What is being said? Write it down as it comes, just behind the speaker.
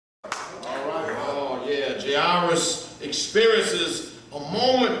Jairus experiences a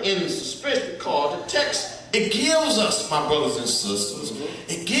moment in suspense because the text, it gives us, my brothers and sisters,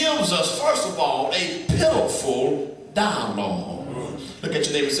 it gives us, first of all, a pitiful dialogue. Look at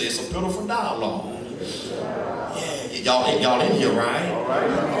your neighbor and say, it's a pitiful dialogue. Yeah, y'all in here, right?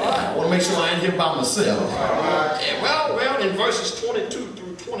 I want to make sure I ain't here by myself. Yeah, well, in verses 22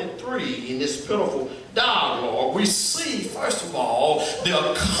 through 23, in this pitiful dialogue, we see, first of all,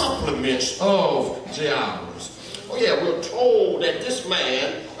 the accomplishments of Jairus. Oh yeah, we're told that this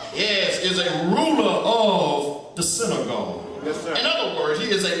man, yes, is a ruler of the synagogue. Yes, sir. In other words, he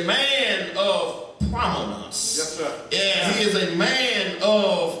is a man of prominence. Yes, sir. Yeah, he is a man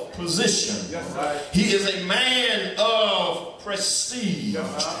of position. Yes, sir. He is a man of prestige.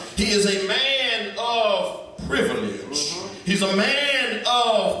 Yes, sir. He is a man of privilege. He's a man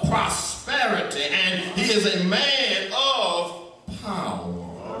of prosperity, and he is a man of power.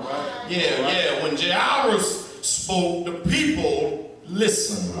 Right. Yeah, when Jairus spoke, the people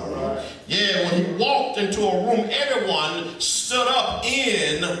listened. Right. Yeah, when he walked into a room, everyone stood up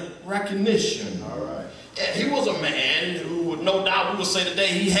in recognition. Right. Yeah, he was a man who would, no doubt, we would say today,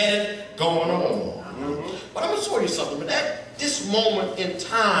 he had it going on. But I'm going to show you something. But at this moment in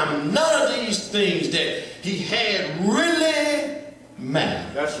time, none of these things that he had really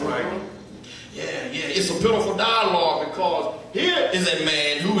mattered. That's right. Yeah, it's a pitiful dialogue because here is a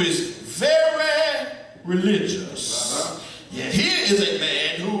man who is very religious. Yeah, here is a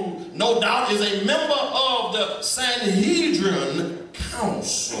man who, no doubt, is a member of the Sanhedrin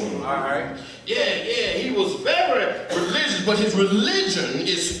Council. All right. Yeah, he was very religious, but his religion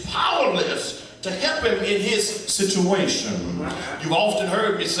is powerless to help him in his situation. You've often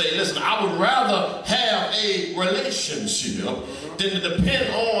heard me say, listen, I would rather have a relationship than to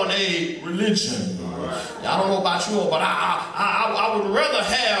depend on a religion. I don't know about you, but I would rather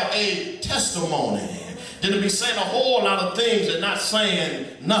have a testimony than to be saying a whole lot of things and not saying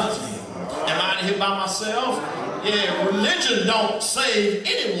nothing. Am I here by myself? Yeah, religion don't save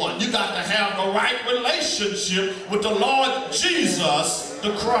anyone. You got to have the right relationship with the Lord Jesus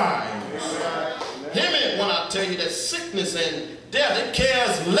the Christ. Hear me when I tell you that sickness and death, it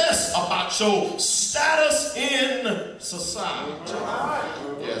cares less about your status in society.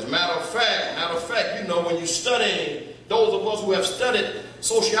 Yeah, as a matter of fact, you know, when you study, those of us who have studied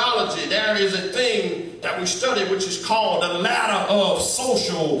sociology, there is a thing that we study which is called the ladder of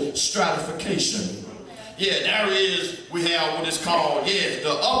social stratification. Yeah, we have what is called,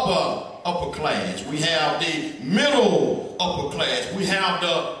 the upper class. We have the middle upper class. We have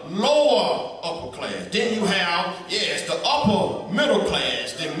the lower upper class. Then you have, the upper middle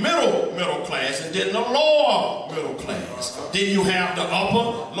class, the middle class, and then the lower middle class. Then you have the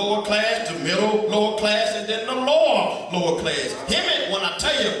upper lower class, the middle lower class, and then the lower class. Hear me when I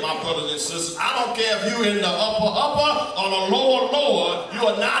tell you, my brothers and sisters, I don't care if you're in the upper or the lower, you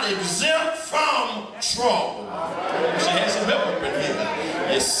are not exempt from trouble. She has some help up in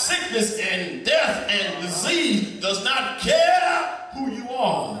here. It's sickness and death and disease does not care who you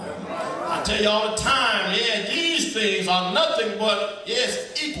are. I tell you all the time, these things are nothing but,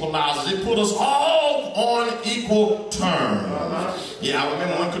 equalizers. They put us all on equal terms. Yeah, I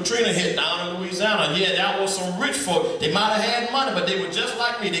remember when Katrina hit down in Louisiana, that was some rich folk. They might have had money, but they were just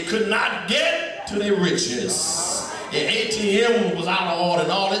like me. They could not get to their riches. The ATM was out of order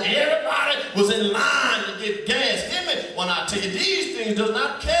and all that. Everybody was in line to get gas. Hear me when I tell you, these things does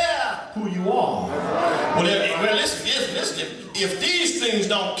not care who you are. Well, listen, if these things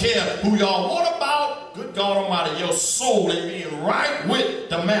don't care who you are, what about, good God Almighty, your soul and being right with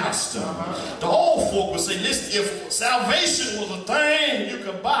the Master? The old folk would say, listen, if salvation was a thing you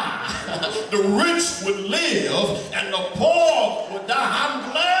could buy, the rich would live and the poor would die.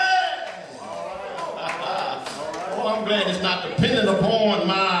 I'm glad it's not dependent upon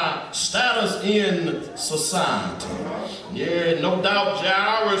my status in society. Yeah, no doubt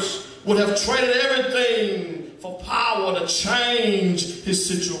Jairus would have traded everything for power to change his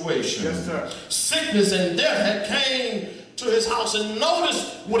situation. Yes, sir. Sickness and death had came to his house, and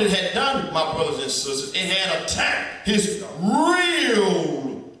notice what it had done, my brothers and sisters. It had attacked his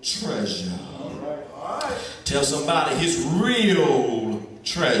real treasure. All right. Tell somebody his real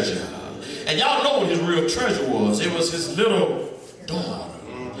treasure. And y'all know what his real treasure was. It was his little daughter.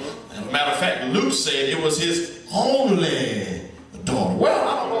 As a matter of fact, Luke said it was his only daughter. Well,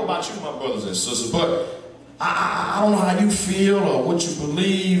 I don't know about you, my brothers and sisters, but I don't know how you feel or what you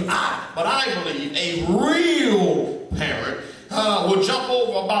believe. But I believe a real parent will jump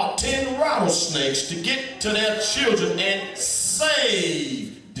over about 10 rattlesnakes to get to their children and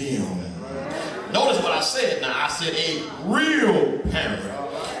save them. Notice what I said now. I said a real parent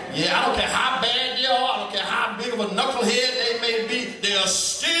Yeah, I don't care how bad they are. I don't care how big of a knucklehead they may be. They are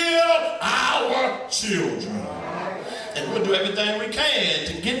still our children. And we'll do everything we can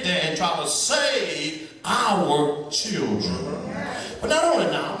to get there and try to save our children. But not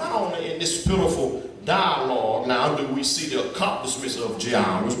only in this pitiful dialogue now do we see the accomplishments of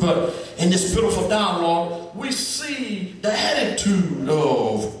Jairus, but in this pitiful dialogue we see the attitude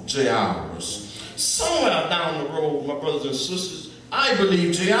of Jairus. Somewhere down the road, my brothers and sisters, I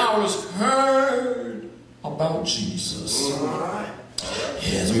believe Jairus heard about Jesus.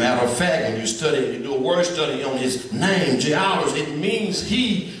 Yeah, as a matter of fact, when you do a word study on his name, Jairus, it means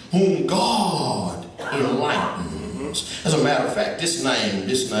he whom God enlightens. As a matter of fact, this name,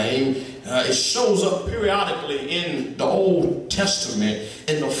 it shows up periodically in the Old Testament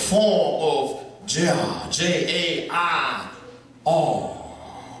in the form of Jair, J-A-I-R.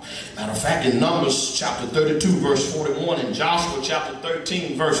 Matter of fact, in Numbers chapter 32, verse 41, and Joshua chapter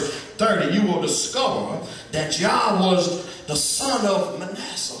 13, verse 30, you will discover that Jair was the son of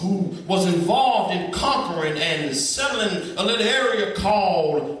Manasseh, who was involved in conquering and settling a little area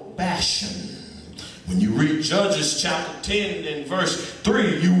called Bashan. When you read Judges chapter 10 and verse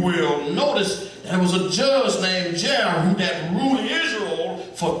 3, you will notice there was a judge named Jair that ruled Israel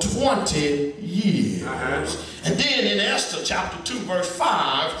for 20 years. And then in Esther chapter 2 verse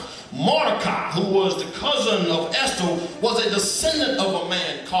 5, Mordecai, who was the cousin of Esther, was a descendant of a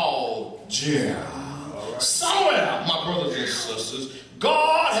man called Jair. Somewhere, my brothers and sisters,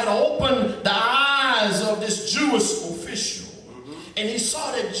 God had opened the eyes of this Jewish official. And he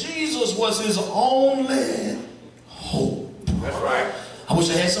saw that Jesus was his only hope. That's right. I wish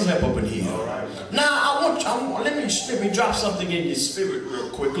I had some help up in here. Right. Now, let me drop something in your spirit real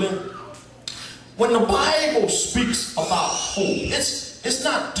quickly. When the Bible speaks about hope, it's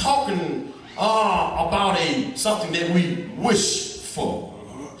not talking about something that we wish for.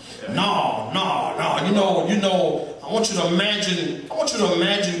 No. You know. I want you to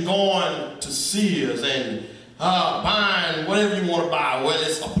imagine going to Sears and buying whatever you want to buy, whether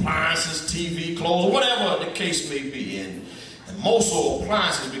it's appliances, TV, clothes, or whatever the case may be. And most of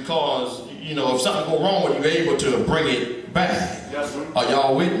appliances, because, you know, if something go wrong with you, you're able to bring it back. Yes, are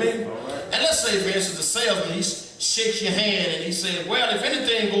y'all with me? Right. And let's say, for instance, the salesman, he shakes your hand and he says, well, if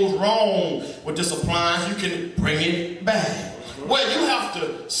anything goes wrong with this appliance, you can bring it back. Well, you have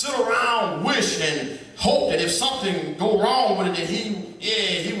to sit around, wish, and hope that if something go wrong with it, that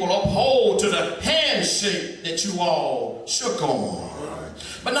he will uphold to the handshake that you all shook on.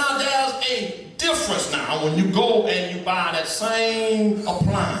 But now there's a difference now when you go and you buy that same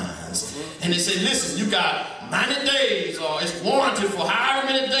appliance. And they say, listen, you got 90 days, or it's warranted for however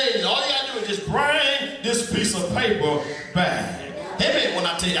many days. All you got to do is just bring this piece of paper back. Amen. When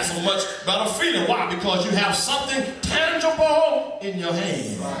I tell you that's a much better feeling. Why? Because you have something tangible in your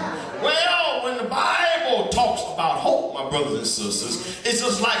hand. Well, when the Bible talks about hope, my brothers and sisters, it's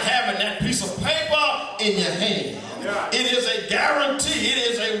just like having that piece of paper in your hand. It is a guarantee. It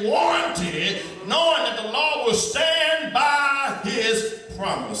is a warranty, knowing that the Lord will stand by his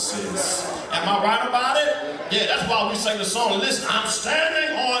promises. Am I right about it? Yeah, that's why we sing the song. Listen, I'm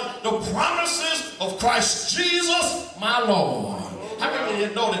standing on the promises of Christ Jesus, my Lord. How many of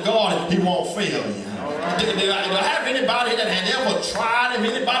you know that God, he won't fail you? Do I have anybody that had ever tried him?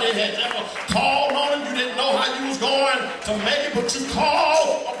 Anybody that had ever called on him? You didn't know how you was going to make it, but you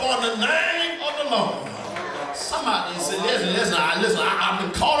called upon the name of the Lord. Somebody said, listen, I've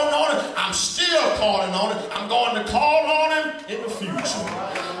been calling on him. I'm still calling on him. I'm going to call on him in the future.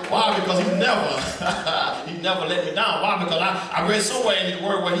 Why? Because he never let me down. Why? Because I read somewhere in his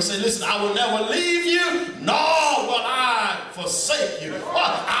word where he said, listen, I will never leave you, nor will I forsake you.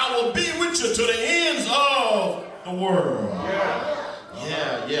 But I will be with you to the ends of the world.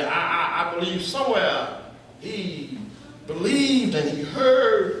 Yeah. I believe somewhere he believed and he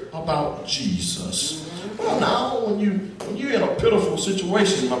heard about Jesus. Well, now, when you're in a pitiful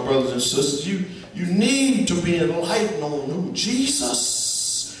situation, my brothers and sisters, you need to be enlightened on who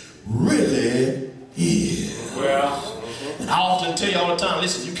Jesus really is. And I often tell you all the time,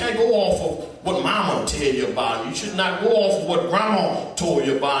 listen, you can't go off of what mama tell you about. You should not go off of what grandma told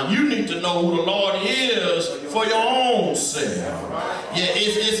you about. You need to know who the Lord is for your own self. Yeah,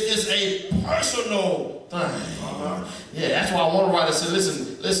 it's a personal thing. Yeah, that's why one writer said,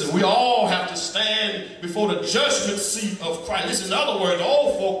 listen, we all have to stand before the judgment seat of Christ. Listen, in other words, the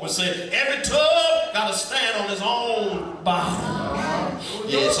old folk would say, every tub got to stand on his own bottom.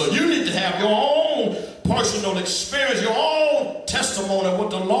 Yeah, so you need to have your own personal experience, your own testimony of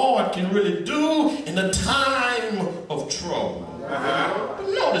what the Lord can really do in the time of trouble. But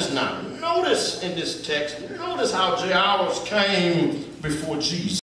notice in this text, notice how Jairus came before Jesus.